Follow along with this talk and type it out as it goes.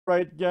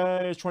right,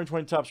 guys.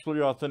 2020 Topps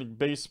Clearly Authentic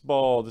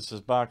Baseball. This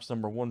is box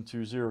number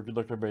 120. Good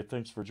luck, everybody.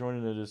 Thanks for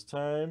joining at this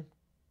time.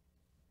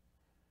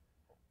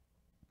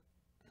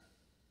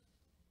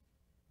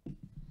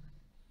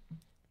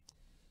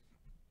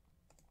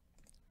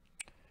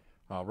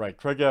 All right,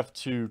 Craig F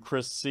to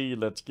Chris C.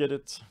 Let's get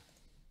it.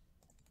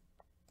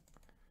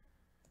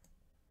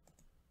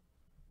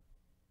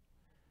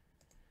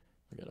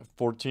 We got a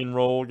 14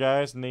 roll,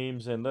 guys.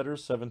 Names and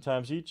letters, 7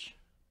 times each.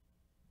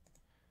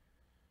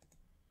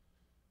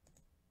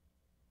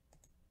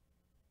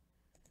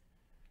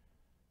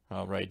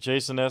 All right,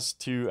 Jason S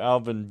to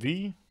Alvin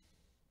V.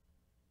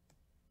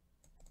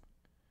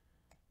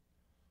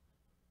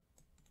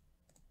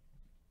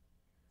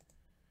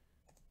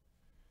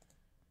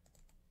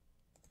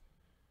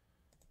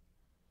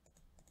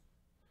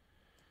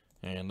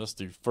 And let's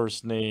do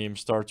first name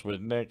starts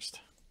with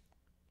next.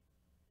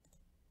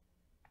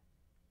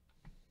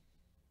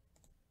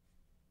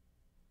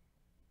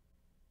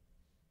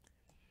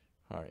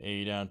 All right,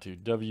 A down to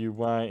W,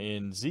 Y,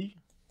 and Z.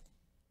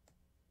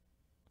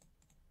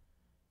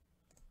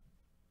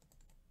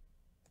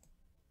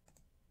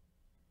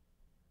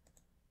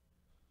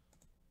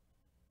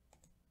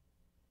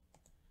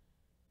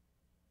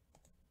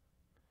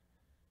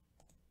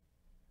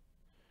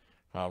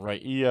 All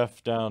right,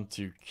 EF down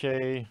to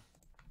K.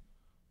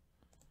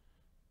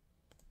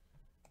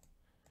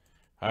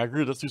 I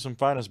agree. Let's do some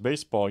finest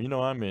baseball. You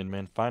know I'm in,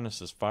 man.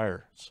 Finest is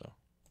fire. So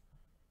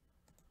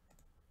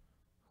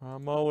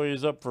I'm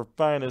always up for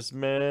finest,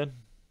 man.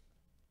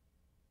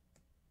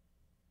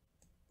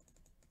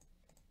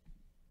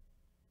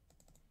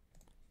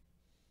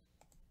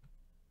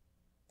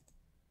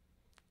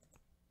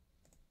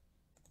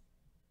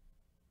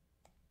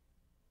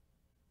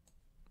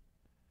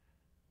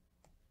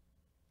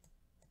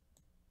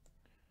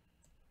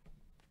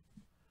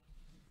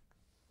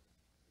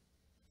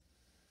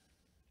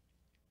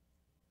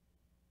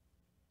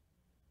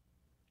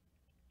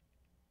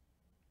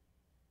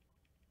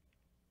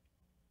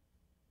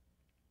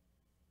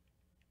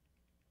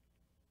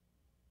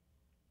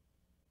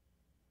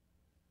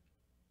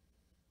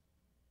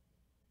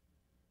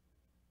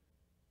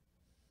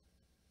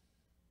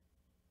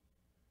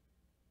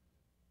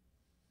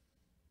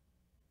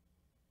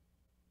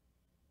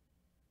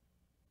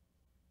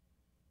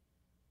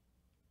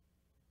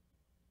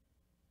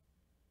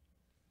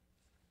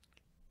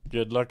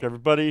 Good luck,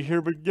 everybody.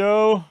 Here we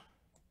go.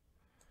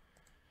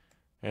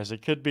 As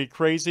it could be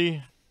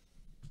crazy.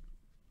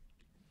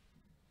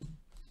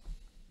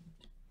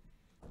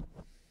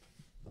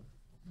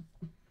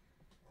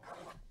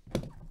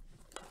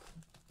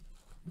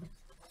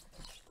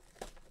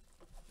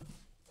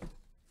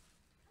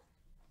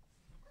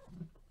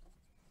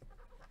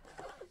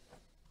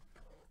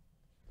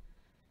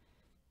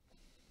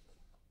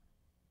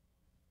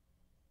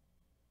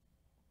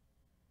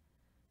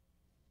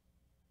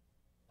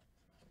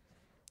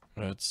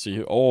 Let's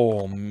see.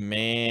 Oh,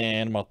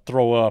 man. I'm going to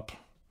throw up.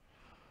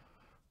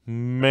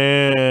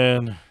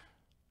 Man.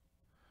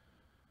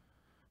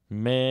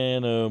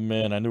 Man, oh,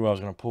 man. I knew I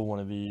was going to pull one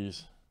of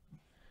these.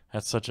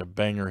 That's such a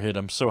banger hit.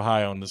 I'm so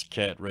high on this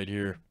cat right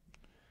here.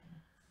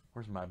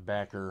 Where's my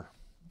backer?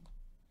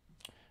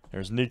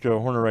 There's Nico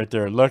Horner right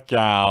there. Look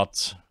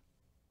out.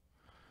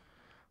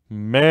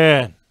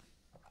 Man.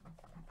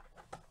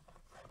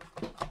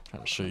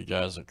 Trying to show you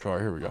guys the car.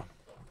 Here we go.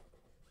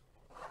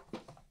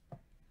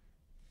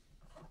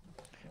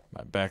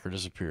 My backer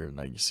disappeared.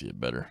 Now you can see it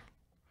better.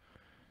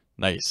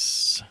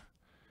 Nice.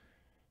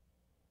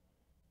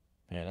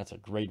 Man, that's a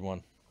great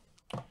one.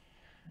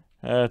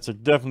 That's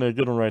definitely a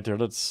good one right there.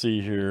 Let's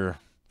see here.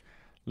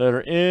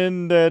 Letter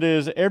N, that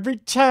is every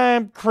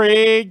time,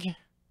 Craig.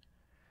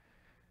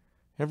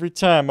 Every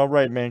time. All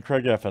right, man.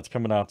 Craig F, that's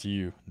coming out to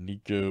you.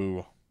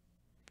 Nico.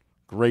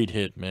 Great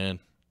hit, man.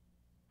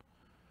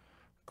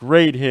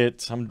 Great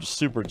hit. I'm just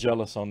super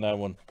jealous on that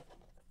one.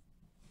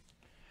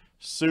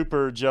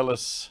 Super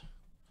jealous.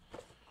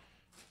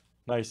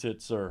 Nice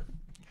hit, sir.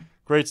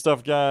 Great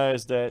stuff,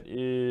 guys. That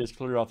is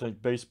Clearly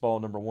Authentic Baseball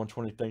number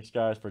 120. Thanks,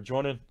 guys, for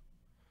joining.